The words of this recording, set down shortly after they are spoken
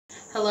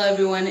Hello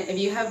everyone, if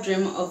you have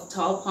dream of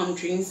tall palm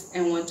trees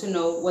and want to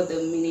know what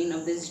the meaning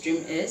of this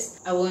dream is,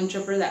 I will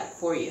interpret that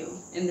for you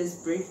in this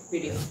brief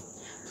video.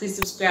 Please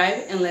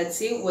subscribe and let's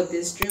see what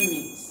this dream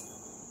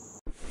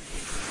means.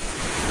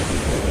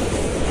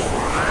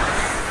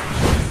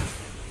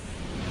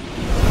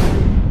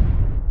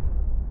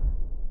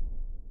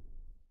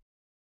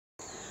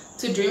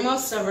 To dream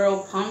of several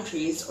palm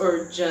trees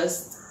or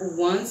just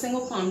one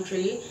single palm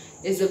tree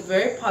is a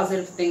very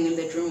positive thing in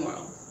the dream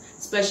world.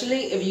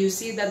 Especially if you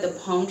see that the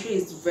palm tree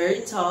is very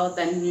tall,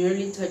 that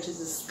nearly touches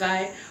the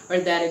sky, or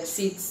that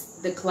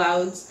exceeds the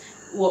clouds.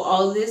 Well,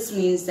 all this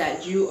means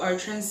that you are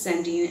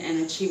transcending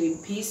and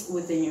achieving peace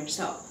within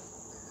yourself.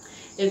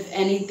 If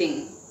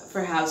anything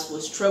perhaps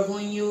was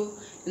troubling you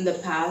in the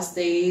past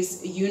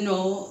days, you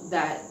know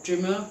that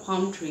dreaming of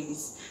palm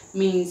trees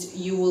means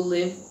you will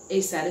live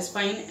a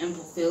satisfying and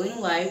fulfilling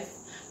life.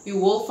 You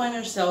will find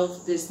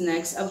yourself this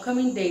next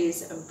upcoming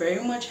days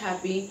very much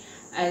happy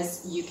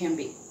as you can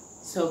be.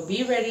 So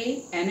be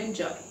ready and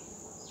enjoy.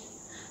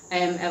 I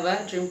am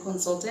Eva, Dream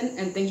Consultant,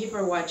 and thank you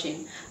for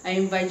watching. I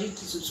invite you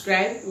to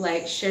subscribe,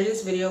 like, share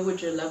this video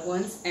with your loved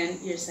ones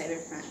and your sighted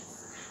friends.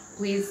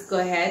 Please go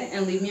ahead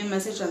and leave me a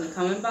message on the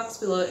comment box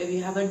below if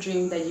you have a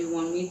dream that you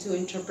want me to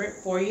interpret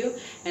for you,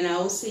 and I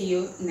will see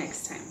you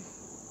next time.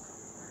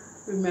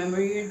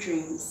 Remember your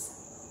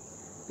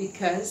dreams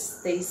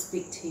because they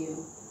speak to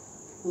you.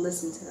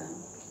 Listen to them.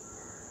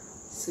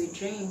 Sweet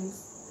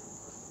dreams.